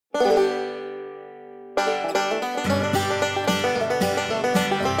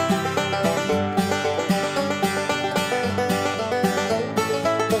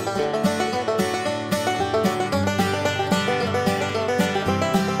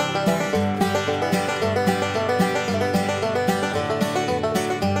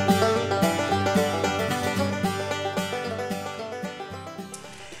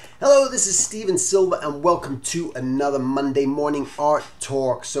this is Steven Silva and welcome to another Monday morning art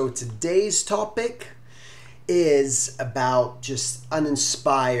talk. So today's topic is about just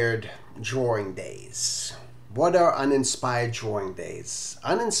uninspired drawing days. What are uninspired drawing days?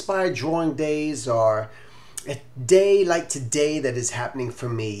 Uninspired drawing days are a day like today that is happening for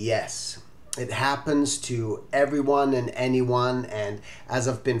me, yes. It happens to everyone and anyone, and as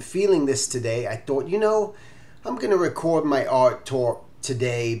I've been feeling this today, I thought, I'm going to record my art talk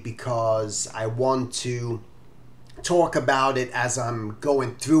today because I want to talk about it as I'm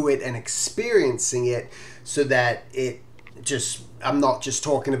going through it and experiencing it, so that I'm not just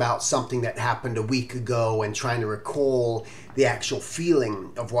talking about something that happened a week ago and trying to recall the actual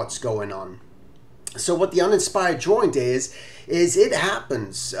feeling of what's going on. So what the uninspired drawing day is it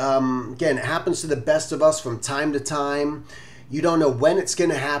happens. Again, it happens to the best of us from time to time. You don't know when it's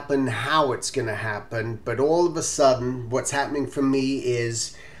going to happen, how it's going to happen, but all of a sudden, what's happening for me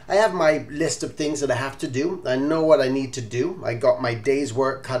is I have my list of things that I have to do. I know what I need to do. I got my day's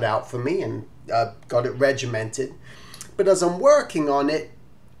work cut out for me and got it regimented. But as I'm working on it,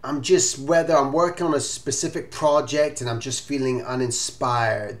 whether I'm working on a specific project and I'm just feeling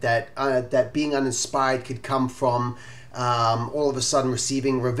uninspired, that being uninspired could come from all of a sudden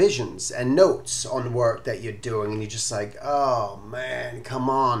receiving revisions and notes on work that you're doing, and you're just like, oh man, come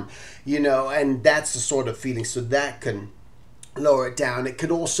on, and that's the sort of feeling. So that can lower it down. It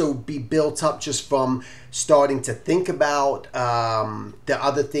could also be built up just from starting to think about the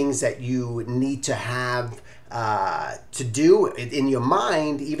other things that you need to have to do in your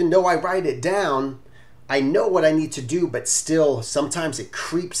mind. Even though I write it down, I know what I need to do, but still sometimes it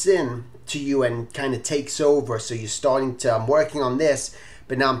creeps in to you and kind of takes over. So you're starting to, I'm working on this,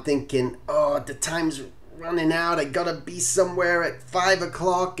 but now I'm thinking, oh, the time's running out. I gotta be somewhere at 5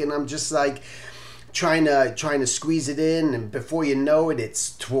 o'clock, and I'm just like trying to squeeze it in, and before you know it,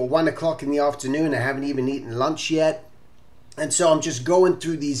 it's 1 o'clock in the afternoon. I haven't even eaten lunch yet. And so I'm just going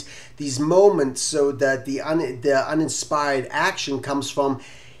through these moments, so that the uninspired action comes from,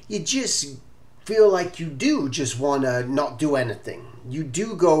 you just feel like you do just want to not do anything. You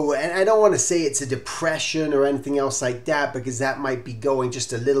do go, and I don't want to say it's a depression or anything else like that, because that might be going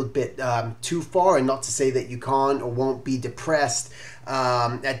just a little bit too far, and not to say that you can't or won't be depressed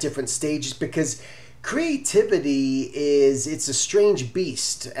at different stages, because creativity it's a strange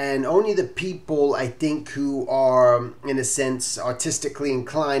beast, and only the people, I think, who are in a sense artistically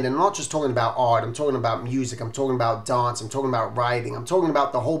inclined, and I'm not just talking about art, I'm talking about music, I'm talking about dance, I'm talking about writing, I'm talking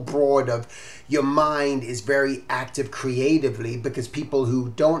about the whole broad of your mind is very active creatively, because people who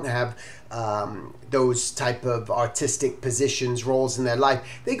don't have those type of artistic positions, roles in their life,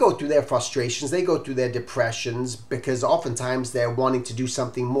 they go through their frustrations, they go through their depressions, because oftentimes they're wanting to do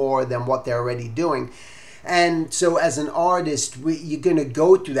something more than what they're already doing. And so as an artist, you're going to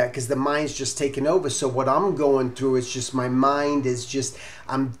go through that because the mind's just taken over. So what I'm going through is just, my mind is just,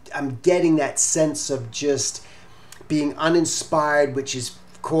 I'm getting that sense of just being uninspired, which is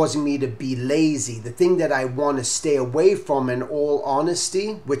causing me to be lazy. The thing that I want to stay away from, in all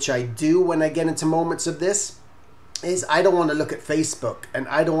honesty, which I do when I get into moments of this, is I don't want to look at Facebook and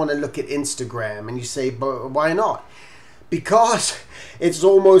I don't want to look at Instagram. And you say, but why not? Because it's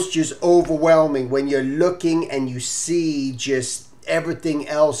almost just overwhelming when you're looking and you see just everything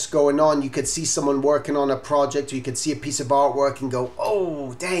else going on. You could see someone working on a project, or you could see a piece of artwork and go,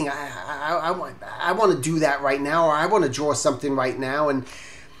 oh dang, I want to do that right now, or I want to draw something right now.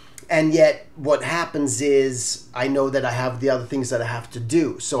 And yet what happens is I know that I have the other things that I have to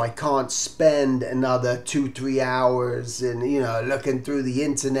do. So I can't spend another 2-3 hours and, looking through the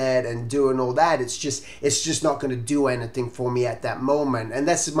internet and doing all that. It's just not going to do anything for me at that moment. And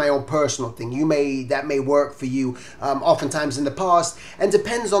this is my own personal thing. That may work for you oftentimes in the past, and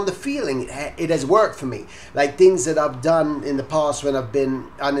depends on the feeling. It has worked for me. Like things that I've done in the past when I've been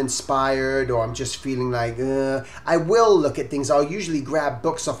uninspired, or I'm just feeling like, I will look at things. I'll usually grab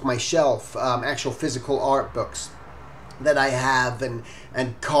books off my shelf, actual physical art books that I have, and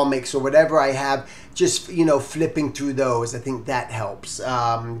comics or whatever I have, just flipping through those. I think that helps.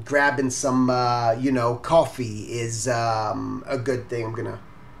 Grabbing some coffee is a good thing. I'm gonna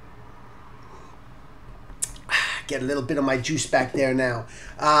get a little bit of my juice back there now,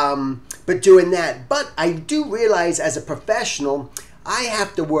 but doing that. But I do realize, as a professional, I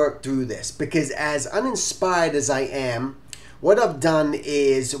have to work through this, because as uninspired as I am, what I've done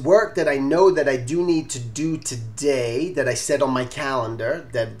is work that I know that I do need to do today, that I set on my calendar,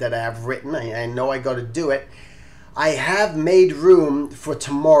 that I have written. I know I got to do it. I have made room for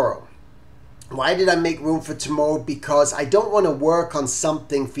tomorrow. Why did I make room for tomorrow? Because I don't want to work on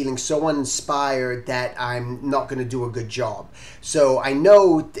something feeling so uninspired that I'm not going to do a good job. So I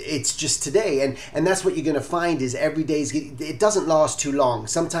know it's just today, and that's what you're going to find is every day it doesn't last too long.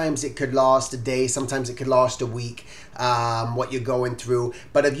 Sometimes it could last a day, sometimes it could last a week, what you're going through.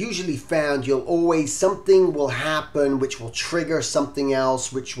 But I've usually found something will happen which will trigger something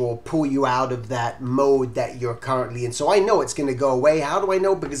else, which will pull you out of that mode that you're currently in. So I know it's going to go away. How do I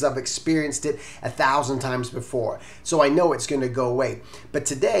know? Because I've experienced it 1,000 times before. So I know it's going to go away. But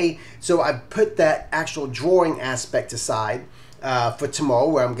today, so I've put that actual drawing aspect aside for tomorrow,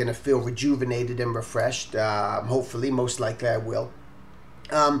 where I'm going to feel rejuvenated and refreshed. Hopefully, most likely I will.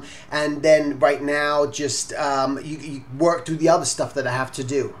 And then right now, just you work through the other stuff that I have to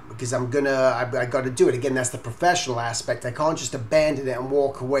do, because I got to do it. Again, that's the professional aspect. I can't just abandon it and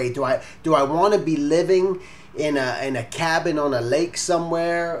walk away. Do I want to be living in a cabin on a lake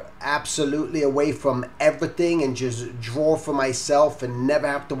somewhere, absolutely away from everything, and just draw for myself and never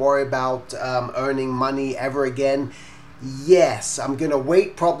have to worry about earning money ever again? Yes, I'm going to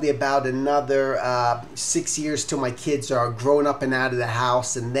wait probably about another 6 years till my kids are grown up and out of the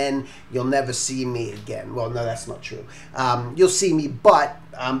house, and then you'll never see me again. Well, no, that's not true. You'll see me, but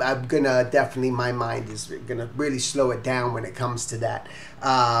I'm going to definitely, my mind is going to really slow it down when it comes to that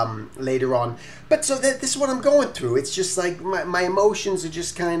later on. But so this is what I'm going through. It's just like my emotions are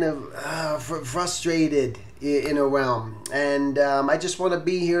just kind of frustrated in a realm. And I just want to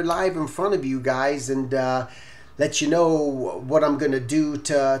be here live in front of you guys and let you know what I'm going to do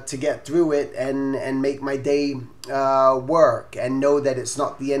to get through it and make my day work, and know that it's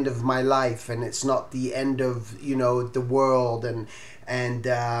not the end of my life, and it's not the end of, the world, and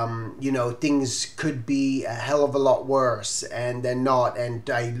things could be a hell of a lot worse, and they're not. And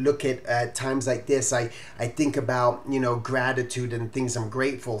I look at times like this, I think about, gratitude and things I'm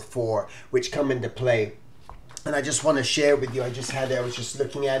grateful for, which come into play. And I just want to share with you. I was just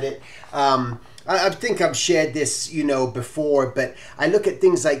looking at it. I think I've shared this, before, but I look at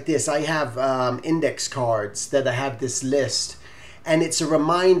things like this. I have index cards that I have this list, and it's a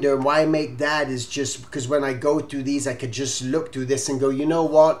reminder. Why I make that is just because when I go through these, I could just look through this and go, you know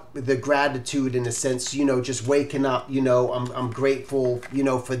what? The gratitude, in a sense, just waking up, I'm grateful,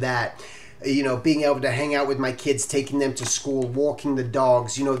 for that. Being able to hang out with my kids, taking them to school, walking the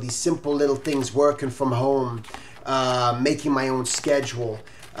dogs, these simple little things, working from home, making my own schedule,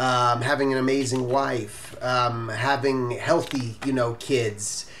 having an amazing wife, having healthy,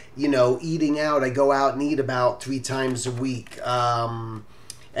 kids, eating out. I go out and eat about 3 times a week. And,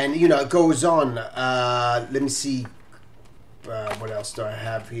 it goes on. Let me see. What else do I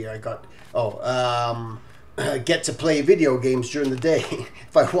have here? Get to play video games during the day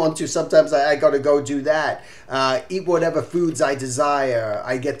if I want to. Sometimes I got to go do that. Eat whatever foods I desire.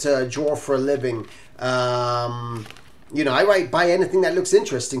 I get to draw for a living. I buy anything that looks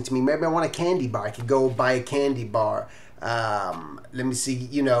interesting to me. Maybe I want a candy bar. I could go buy a candy bar. Let me see,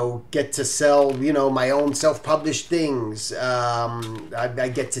 get to sell, my own self-published things.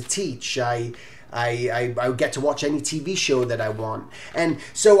 I get to teach. I get to watch any TV show that I want. And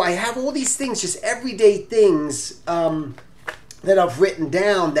so I have all these things, just everyday things that I've written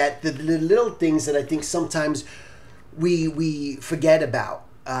down, that the little things that I think sometimes we forget about.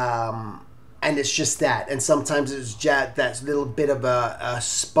 And it's just that. And sometimes it's just that little bit of a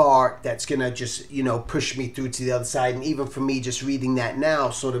spark that's going to just, push me through to the other side. And even for me, just reading that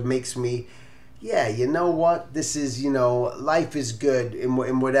now sort of makes me, yeah, you know what? This is, life is good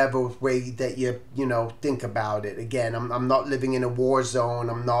in whatever way that you think about it. Again, I'm not living in a war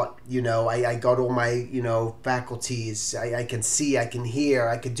zone. I'm not, I got all my, faculties. I can see, I can hear,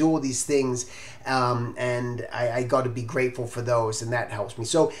 I can do all these things. And I got to be grateful for those, and that helps me.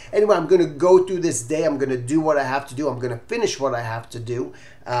 So anyway, I'm going to go through this day. I'm going to do what I have to do. I'm going to finish what I have to do.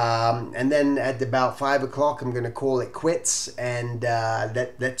 And then at about 5 o'clock, I'm going to call it quits, and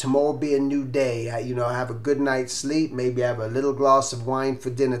let tomorrow be a new day. Have a good night's sleep. Maybe have a little glass of wine for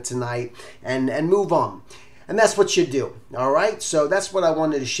dinner tonight, and move on. And that's what you do. All right. So that's what I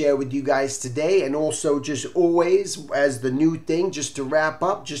wanted to share with you guys today. And also, just always, as the new thing, just to wrap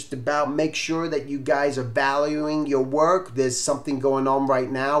up, just about make sure that you guys are valuing your work. There's something going on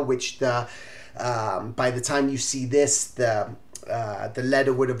right now, which by the time you see this, the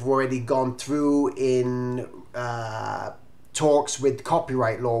letter would have already gone through in talks with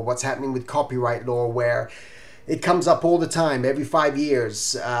copyright law. What's happening with copyright law, where it comes up all the time, every 5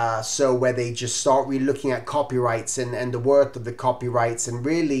 years, so where they just start re-looking at copyrights and the worth of the copyrights. And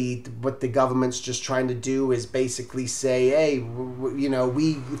really what the government's just trying to do is basically say, hey,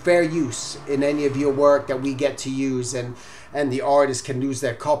 we fair use in any of your work that we get to use. And and the artist can lose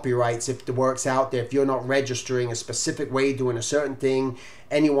their copyrights if the work's out there. If you're not registering a specific way, doing a certain thing,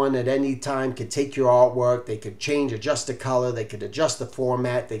 anyone at any time could take your artwork, they could change, adjust the color, they could adjust the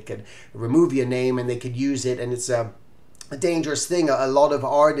format, they could remove your name, and they could use it. And it's a dangerous thing. A lot of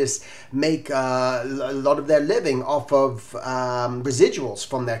artists make a lot of their living off of residuals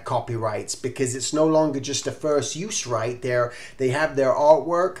from their copyrights, because it's no longer just a first use right. They have their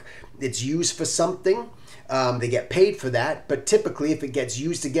artwork, it's used for something, they get paid for that, but typically if it gets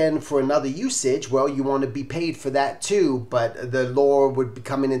used again for another usage, well, you want to be paid for that too. But the law would be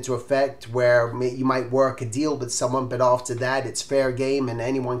coming into effect where you might work a deal with someone, but after that it's fair game and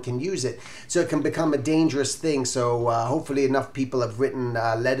anyone can use it. So it can become a dangerous thing. So hopefully enough people have written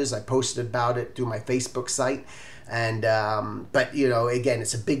letters. I posted about it through my Facebook site. And but you know, again,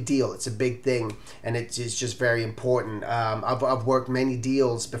 it's a big deal, it's a big thing, and it's just very important. I've worked many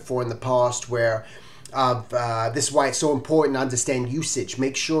deals before in the past where this is why it's so important to understand usage.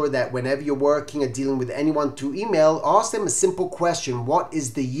 Make sure that whenever you're working or dealing with anyone through email, ask them a simple question: what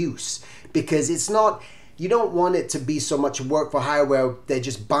is the use? Because it's not, you don't want it to be so much work for hire where they're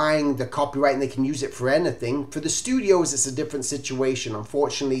just buying the copyright and they can use it for anything. For the studios, it's a different situation.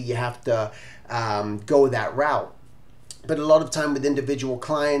 Unfortunately, you have to go that route. But a lot of time with individual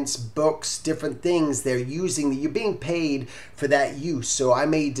clients, books, different things, they're using, you're being paid for that use. So I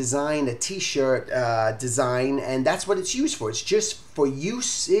may design a t-shirt design, and that's what it's used for. It's just for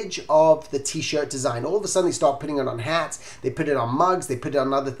usage of the t-shirt design. All of a sudden they start putting it on hats, they put it on mugs, they put it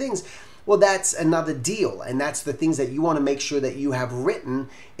on other things. Well, that's another deal, and that's the things that you want to make sure that you have written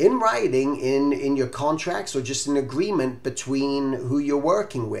in writing in your contracts, or just an agreement between who you're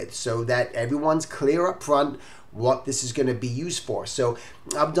working with, so that everyone's clear up front what this is going to be used for. So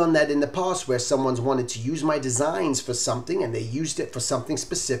I've done that in the past where someone's wanted to use my designs for something and they used it for something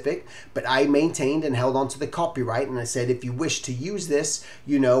specific, but I maintained and held on to the copyright, and I said, if you wish to use this,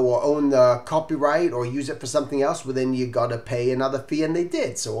 you know, or own the copyright or use it for something else, well, then you got to pay another fee, and they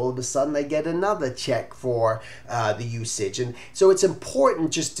did. So all of a sudden they get another check for the usage. And so it's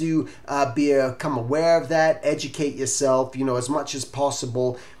important just to become aware of that, educate yourself, you know, as much as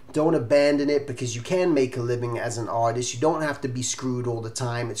possible. Don't abandon it, because you can make a living as an artist. You don't have to be screwed all the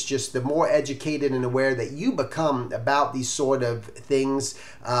time. It's just the more educated and aware that you become about these sort of things,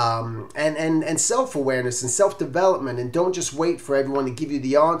 and self-awareness and self-development, and don't just wait for everyone to give you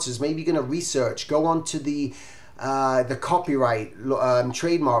the answers. Maybe you're going to research, go on to the copyright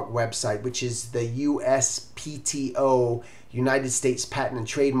trademark website, which is the USPTO, United States Patent and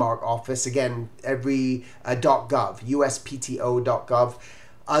Trademark Office. Again, every .gov, USPTO.gov.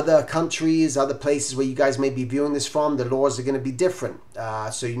 Other countries, other places where you guys may be viewing this from, the laws are going to be different.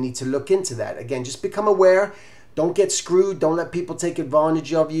 So you need to look into that. Again, just become aware. Don't get screwed. Don't let people take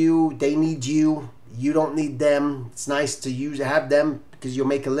advantage of you. They need you. You don't need them. It's nice to have them because you'll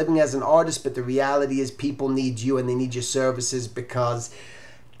make a living as an artist, but the reality is people need you and they need your services, because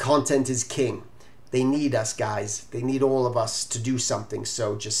content is king. They need us, guys. They need all of us to do something.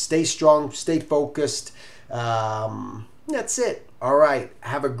 So just stay strong, stay focused. That's it. All right.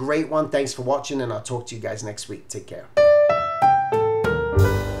 Have a great one. Thanks for watching, and I'll talk to you guys next week. Take care.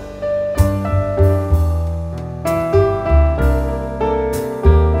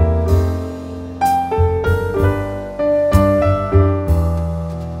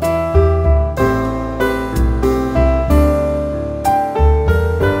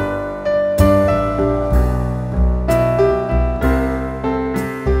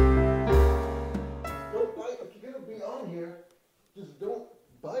 Just don't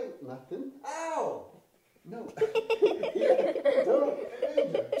bite nothing. Ow! No. Don't.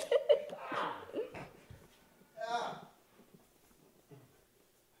 Ah.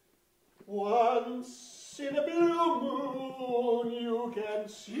 Once in a blue moon you can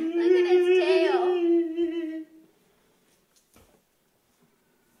see. Look at his tail.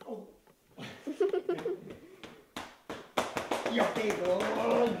 Oh. You big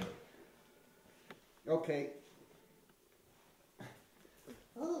one. Okay.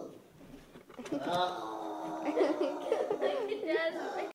 Oh.